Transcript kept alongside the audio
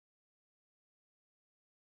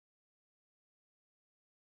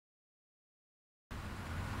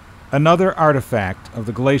Another artifact of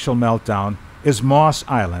the glacial meltdown is Moss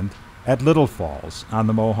Island at Little Falls on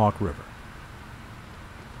the Mohawk River.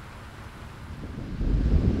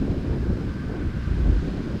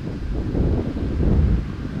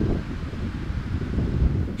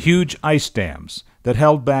 Huge ice dams that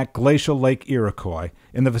held back glacial Lake Iroquois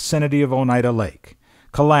in the vicinity of Oneida Lake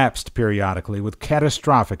collapsed periodically with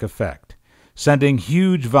catastrophic effect, sending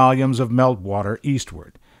huge volumes of meltwater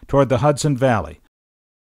eastward toward the Hudson Valley.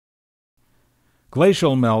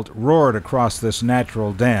 Glacial melt roared across this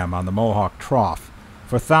natural dam on the Mohawk Trough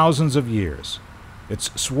for thousands of years,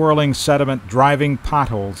 its swirling sediment driving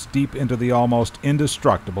potholes deep into the almost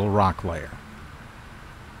indestructible rock layer.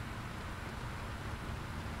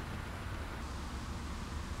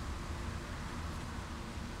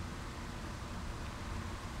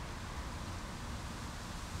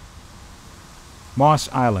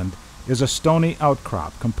 Moss Island is a stony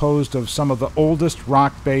outcrop composed of some of the oldest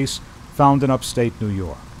rock base found in upstate New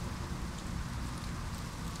York.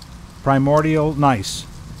 Primordial gneiss,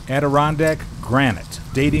 Adirondack granite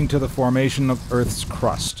dating to the formation of Earth's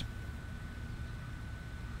crust.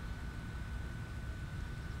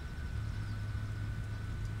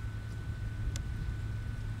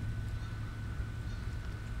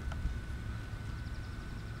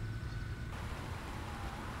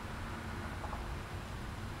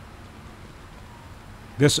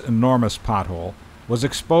 This enormous pothole was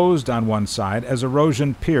exposed on one side as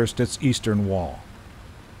erosion pierced its eastern wall.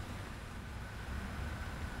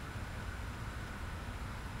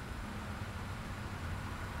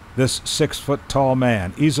 This 6-foot-tall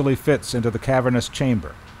man easily fits into the cavernous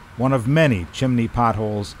chamber, one of many chimney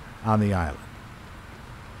potholes on the island.